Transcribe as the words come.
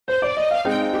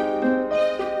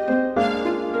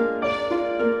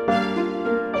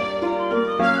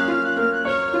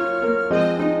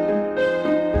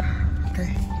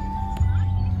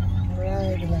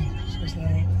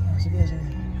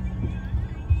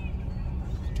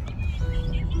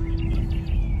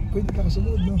Pwede ka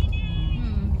kasunod, no?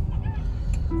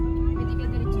 Pwede ka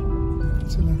diretso.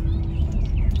 Sila.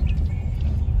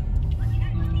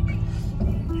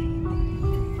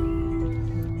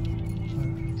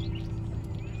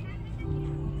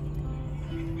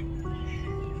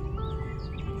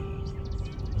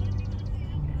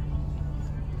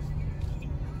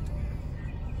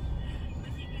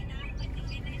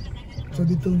 So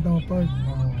dito lang tama park.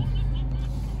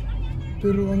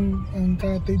 Pero ang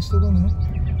cottage to ba, no?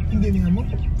 Hindi niya mo?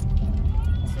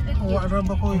 Awa ra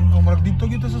ba ko eh. Marag dito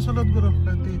kita sa sulod ko ra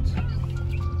cottage.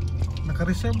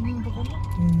 Naka-reserve mo ba ko?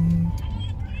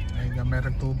 Ay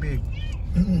gamerag tubig.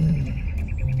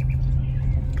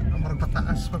 Marag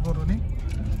pataas pa ko ron eh.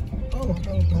 Oo,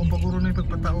 Oo pa ko ron eh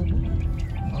pagpatao mo.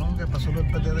 Oo, kaya pasulod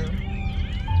pa dire.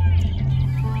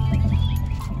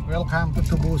 Welcome to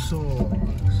Toboso.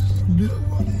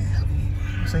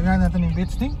 Sa natin yung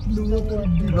beach ni?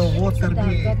 Low water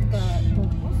beach.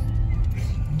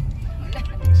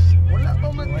 Wala pa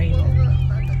man.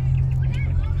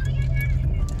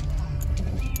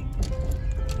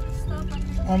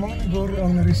 Mga nagoro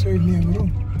ang na-reserve niya, bro.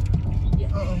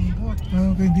 Oo, bot.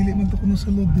 Okay, dili man to kuno sa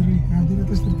load diri. Dili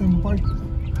to sa tama park.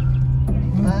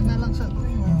 Tana lang sa to.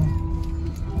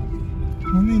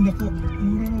 Mami, nako.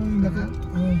 Mura na yung nako.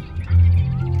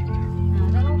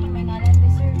 Naraw ka may nalan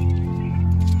reserve.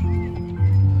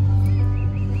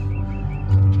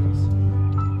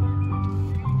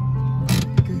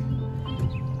 Okay.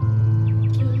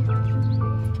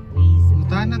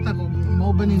 Tana ta ko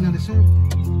mo ba ni na reserve?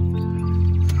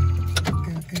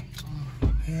 Okay.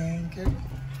 Thank you.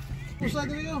 Usa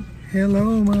diri yo.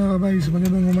 Hello mga kabayos,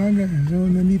 magandang umaga. So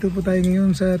nandito po tayo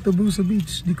ngayon sa Toboso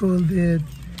Beach. They called it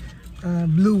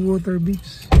Blue Water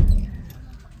Beach.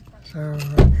 So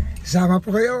sama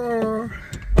po kayo.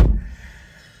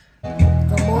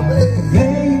 Come on,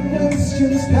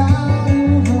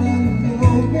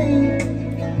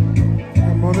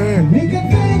 come on in. We can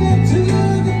fade into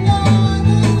the night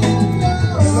and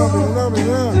Love it,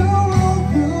 yeah.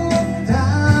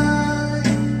 die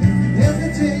and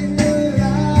everything in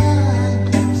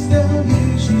life still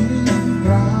gives you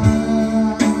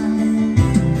pride.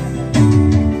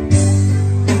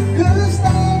 'Cause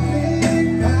time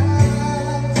may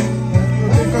pass, but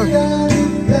when we are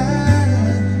in that,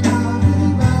 I'll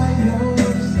be by your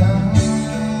side.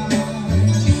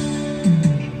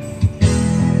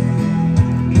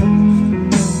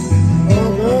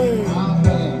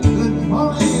 Good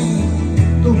morning,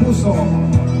 Toboso.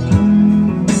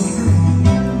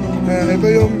 Ayan, ito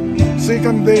yung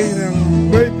second day ng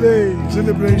birthday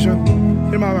celebration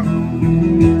ni Mama.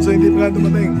 So hindi pala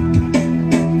dumating.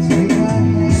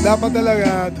 Dapat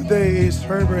talaga today is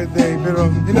her birthday, pero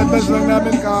in-advance lang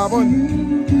namin kahapon.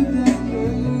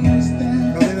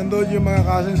 Kasi nandun yung mga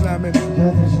cousins namin.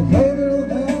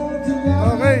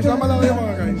 Okay, sama lang kayo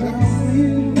mga guys.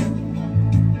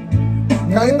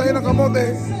 Kain tayo ng kamote.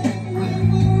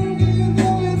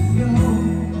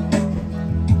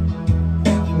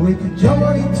 With the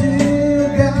joy to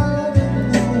God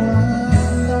and no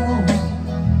one knows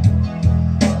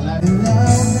like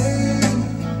love me,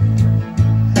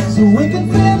 so we can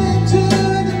feel into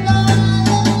the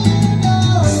night and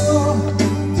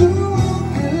do a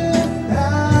good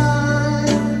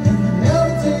time and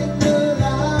everything the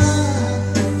light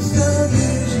still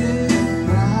gives you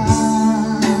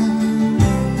pride.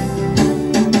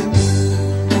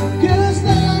 'Cause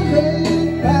time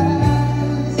may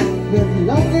pass, but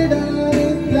longer than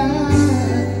it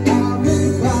flies, I'll be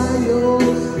by your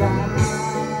side.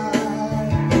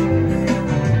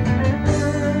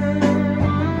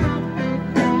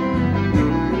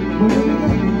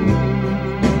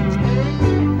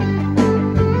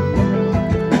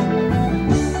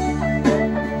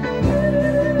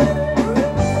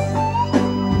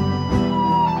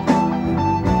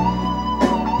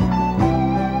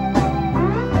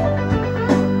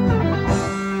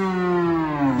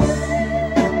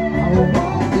 I will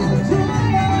walk into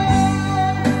life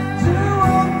to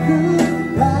a good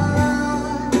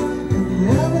life, and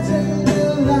everything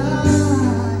in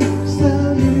life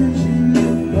still gives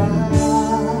you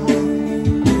pride.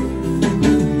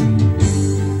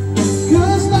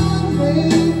 'Cause time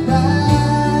may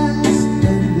pass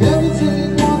and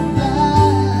everything won't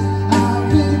last, I'll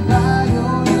be by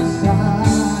your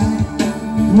side,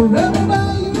 forever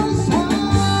by your side.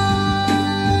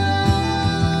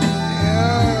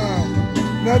 Yeah,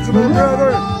 that's my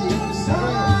brother.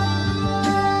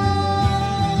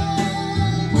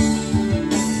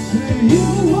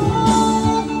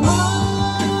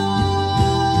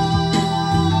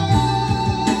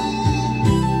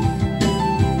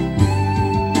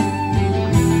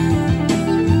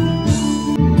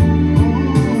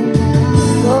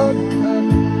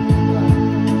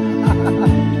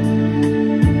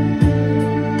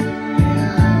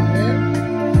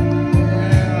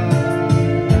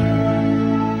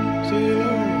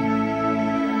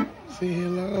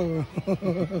 Hindi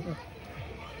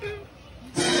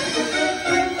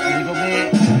ko may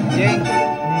Jeng.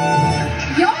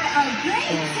 You're a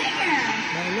great singer!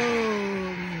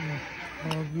 Balon.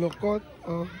 Maglukot.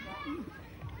 Oh.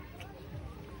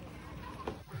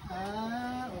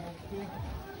 Okay.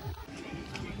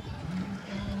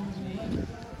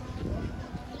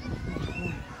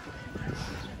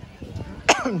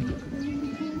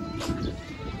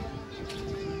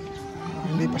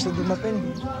 Hindi pa siya dumating.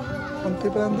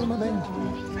 Konti pa lang dumating.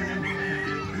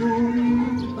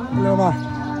 Hello, ma.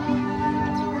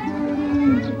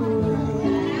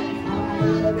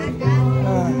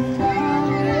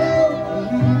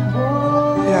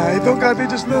 Yeah, itong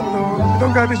cottages na to,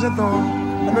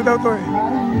 ano daw to eh?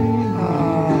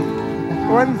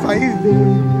 1.5.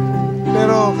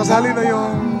 Pero kasali na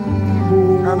yung,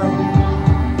 ano,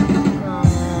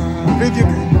 video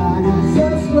game.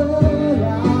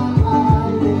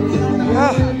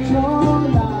 Ah.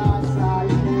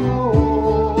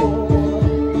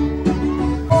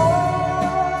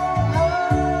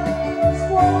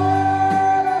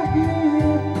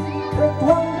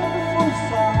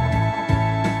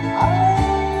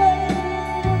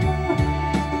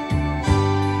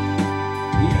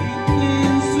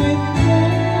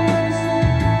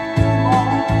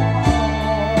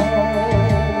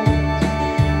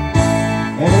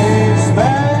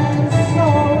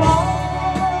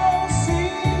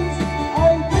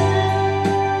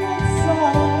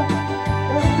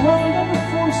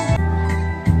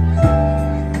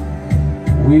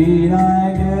 When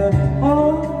I get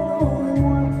home,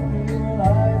 what will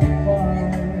I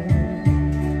find?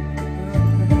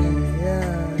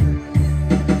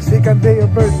 Yeah. Second day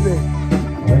of birthday.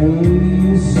 Will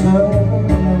you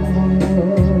serve?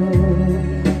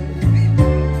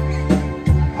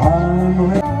 I'm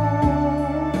ready.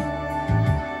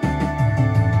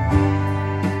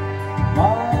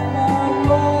 Ano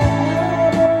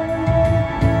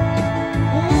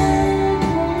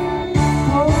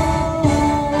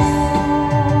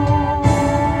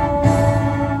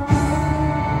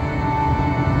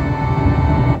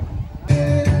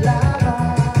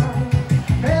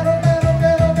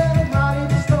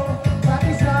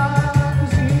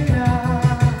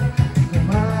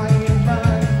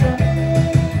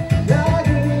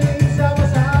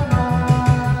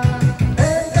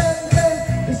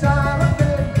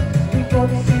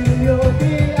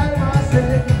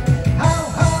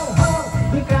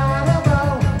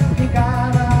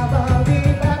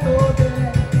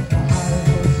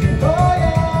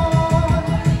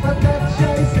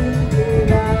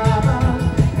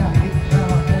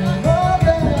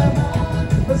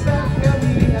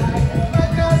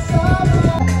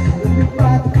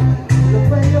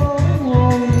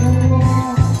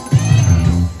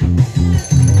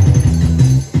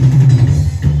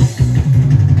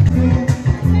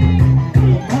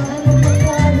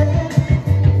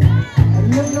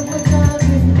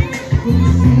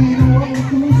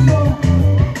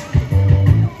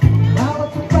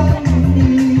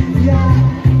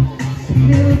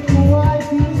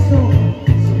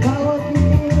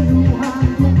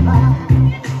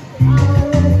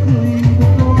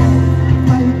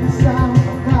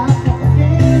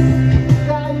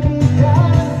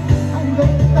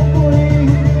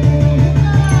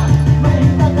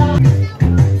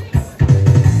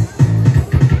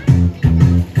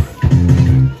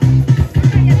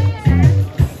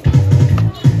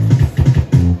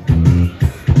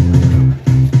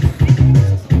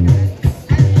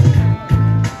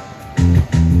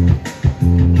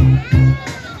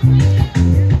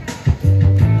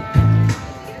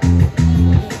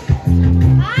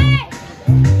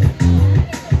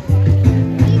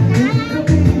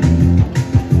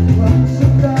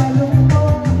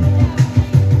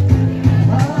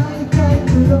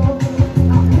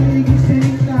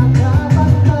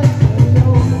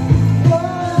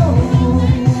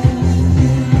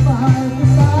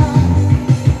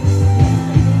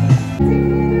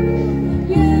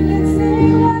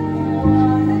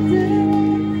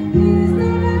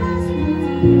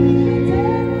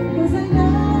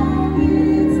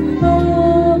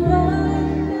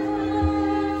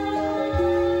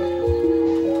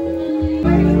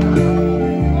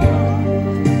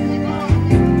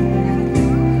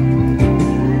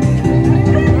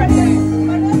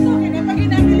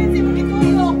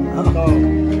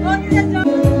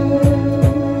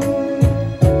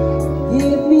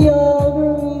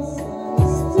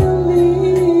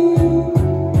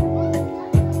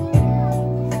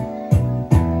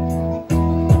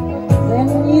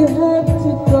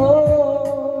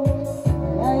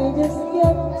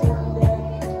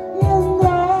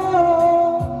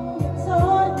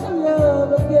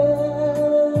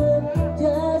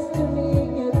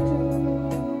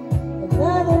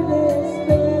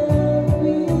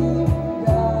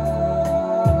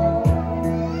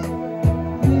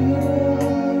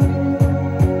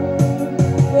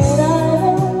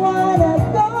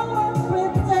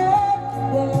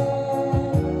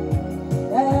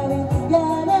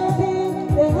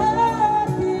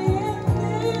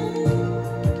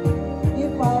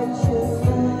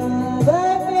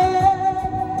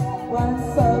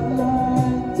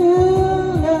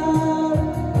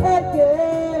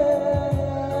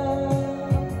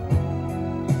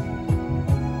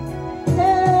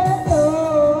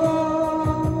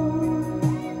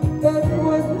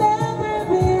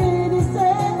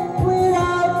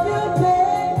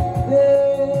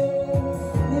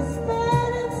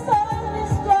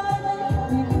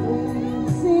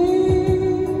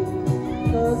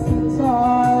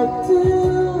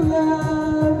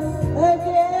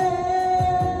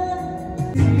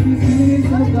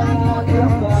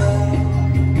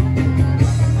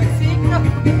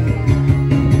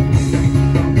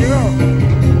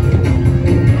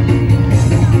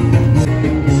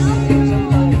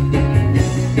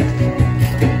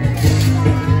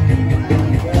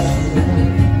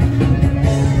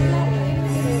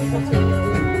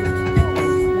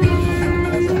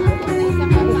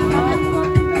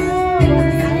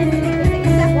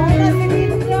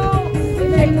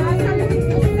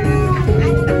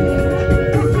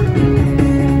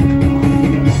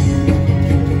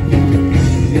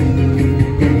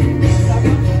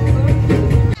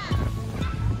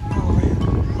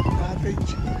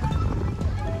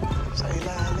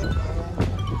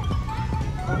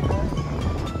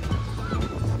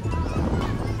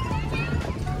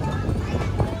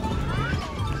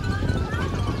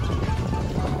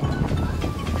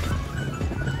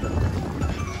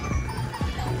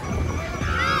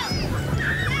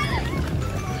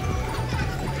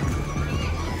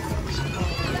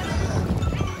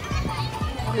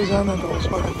Dati sana ito, mas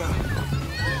maganda.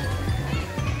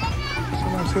 So,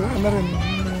 nagsira na rin.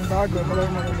 Bago,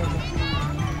 maganda.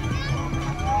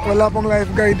 Wala pong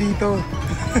lifeguard dito.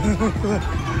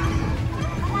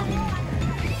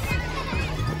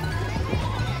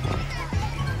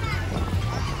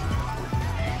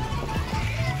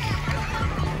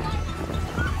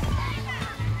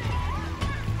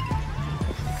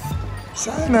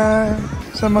 Sana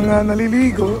sa mga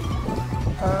naliligo,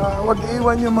 wag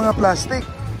iwan yung mga plastic.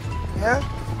 Yeah?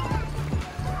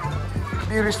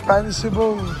 Be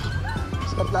responsible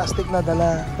sa plastic na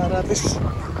dala para at least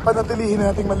panatilihin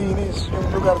nating malinis yung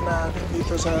lugar natin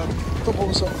dito sa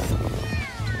Toboso.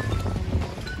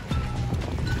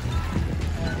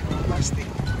 Plastic.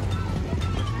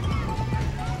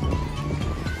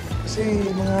 Kasi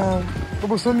mga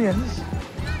Tobosonians,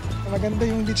 maganda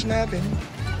yung beach natin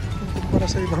para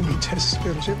sa ibang beaches,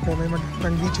 pero syempre may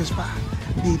magandang beaches pa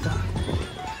dito.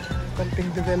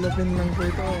 Konting development lang po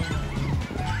ito.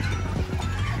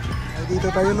 Ay,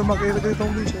 dito tayo lumaki sa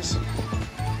itong beaches.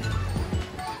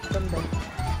 Ganda.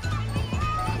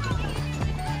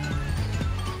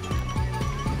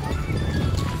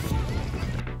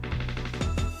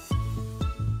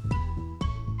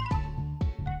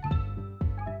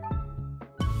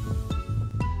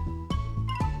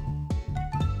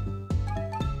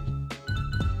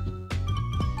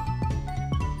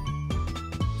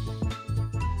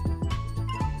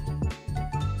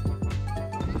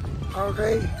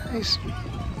 Okay, nice.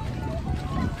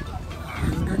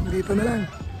 Hanggang dito na lang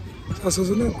sa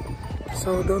susunod.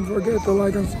 So don't forget to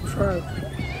like and subscribe.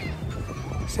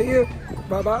 See you.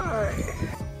 Bye-bye.